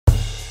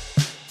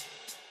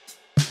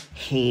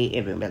Hey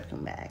everyone,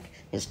 welcome back.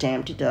 It's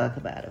time to talk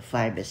about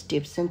 5 best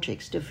tips and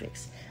tricks to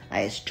fix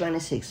iOS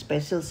 26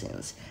 special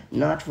scenes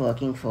not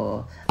working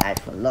for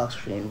iPhone lock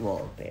screen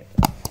wallpaper.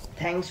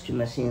 Thanks to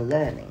machine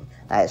learning,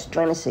 iOS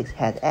 26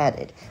 has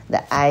added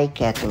the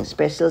eye-catching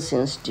special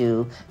scenes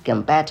to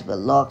compatible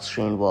lock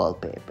screen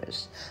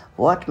wallpapers.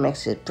 What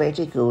makes it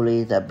pretty cool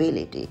is the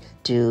ability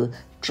to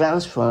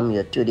transform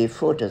your 2D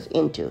photos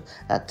into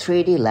a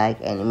 3D-like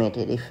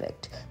animated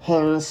effect.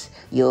 Hence,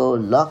 your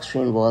lock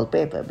screen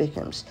wallpaper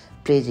becomes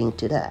pleasing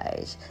to the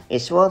eyes.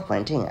 It's worth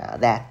pointing out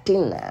that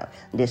till now,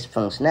 this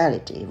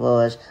functionality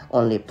was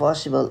only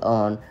possible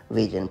on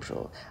Vision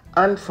Pro.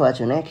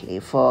 Unfortunately,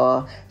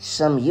 for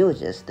some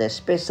users, the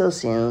special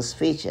scenes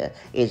feature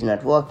is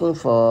not working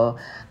for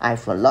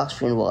iPhone lock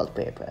screen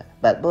wallpaper.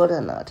 But believe it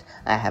or not,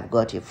 I have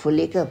got you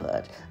fully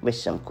covered with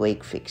some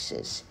quick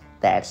fixes.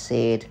 That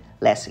said,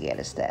 let's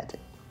get started.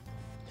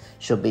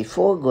 So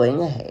before going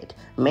ahead,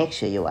 make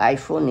sure your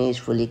iPhone is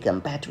fully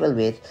compatible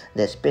with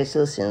the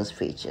special scenes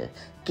feature.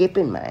 Keep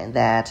in mind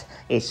that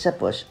it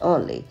supports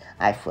only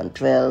iPhone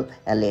 12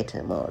 and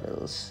later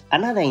models.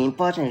 Another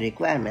important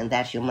requirement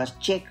that you must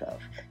check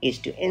off is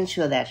to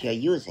ensure that you're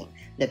using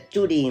the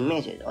 2D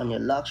images on your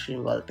lock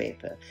screen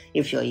wallpaper.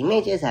 If your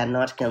images are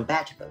not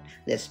compatible,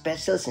 the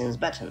special scenes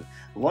button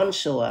won't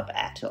show up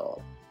at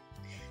all.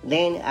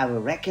 Then I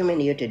will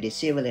recommend you to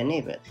disable and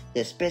enable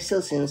the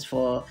special scenes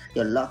for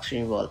your lock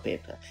screen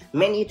wallpaper.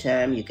 Many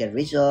times you can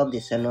resolve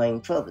this annoying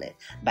problem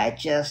by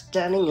just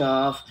turning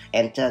off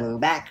and turning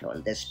back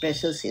on the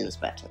special scenes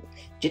button.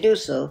 To do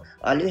so,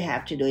 all you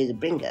have to do is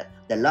bring up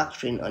the lock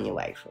screen on your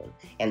iPhone,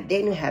 and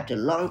then you have to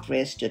long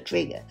press to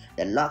trigger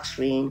the lock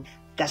screen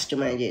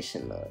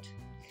customization mode.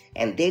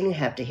 And then you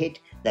have to hit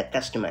the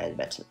customize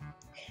button.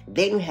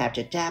 Then you have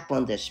to tap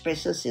on the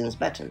special scenes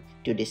button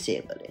to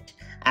disable it.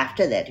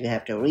 After that, you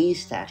have to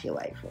restart your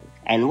iPhone.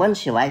 And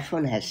once your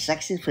iPhone has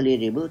successfully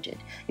rebooted,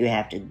 you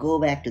have to go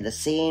back to the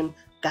same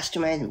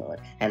customize mode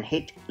and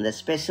hit the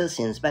special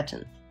scenes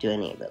button to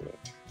enable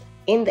it.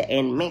 In the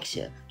end, make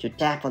sure to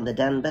tap on the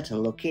done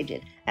button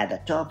located at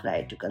the top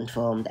right to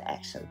confirm the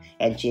action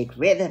and check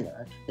whether or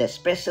not the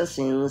special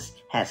scenes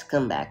has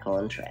come back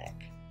on track.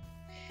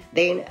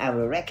 Then I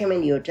will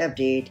recommend you to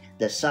update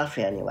the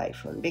software on your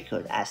iPhone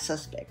because I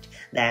suspect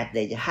that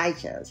there is a high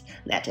chance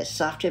that a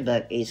software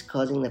bug is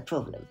causing the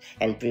problem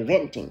and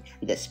preventing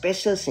the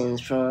special scenes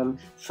from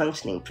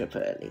functioning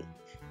properly.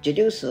 To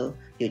do so,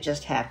 you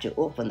just have to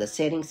open the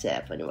Settings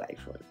app on your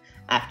iPhone.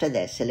 After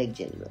that, select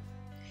General.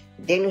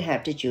 Then you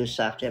have to choose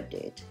Software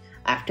Update.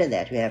 After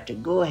that, you have to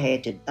go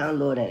ahead to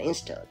download and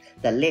install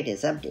the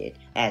latest update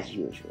as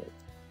usual.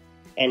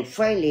 And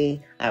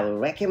finally, I will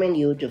recommend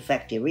you to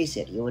factory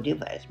reset your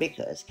device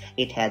because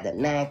it has the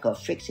knack of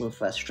fixing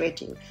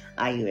frustrating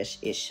iOS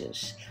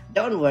issues.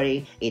 Don't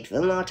worry, it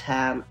will not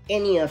harm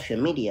any of your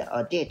media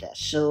or data,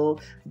 so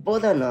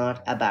bother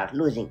not about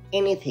losing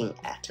anything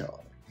at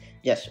all.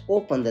 Just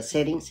open the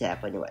Settings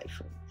app on your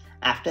iPhone.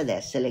 After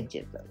that, select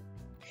General.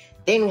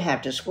 Then you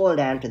have to scroll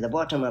down to the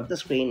bottom of the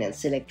screen and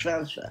select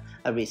Transfer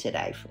or Reset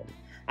iPhone.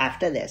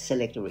 After that,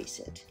 select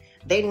Reset.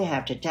 Then you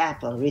have to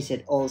tap on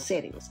Reset All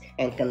Settings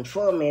and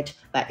confirm it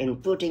by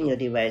inputting your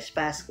device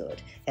passcode,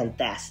 and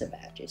that's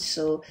about it.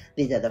 So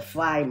these are the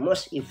 5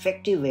 most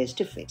effective ways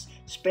to fix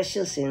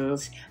special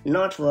scenes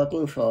not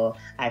working for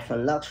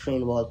iPhone lock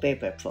screen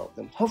wallpaper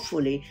problem.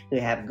 Hopefully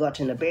you have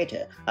gotten a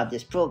better of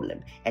this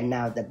problem, and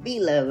now the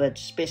beloved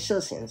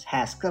special scenes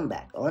has come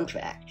back on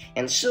track,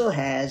 and so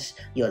has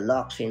your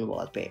lock screen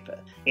wallpaper.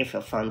 If you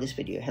found this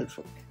video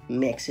helpful,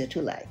 make sure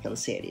to like and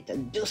share it,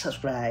 and do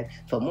subscribe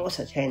for more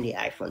such handy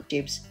iPhone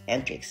tips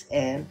and tricks,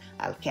 and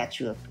I'll catch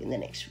you up in the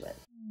next one.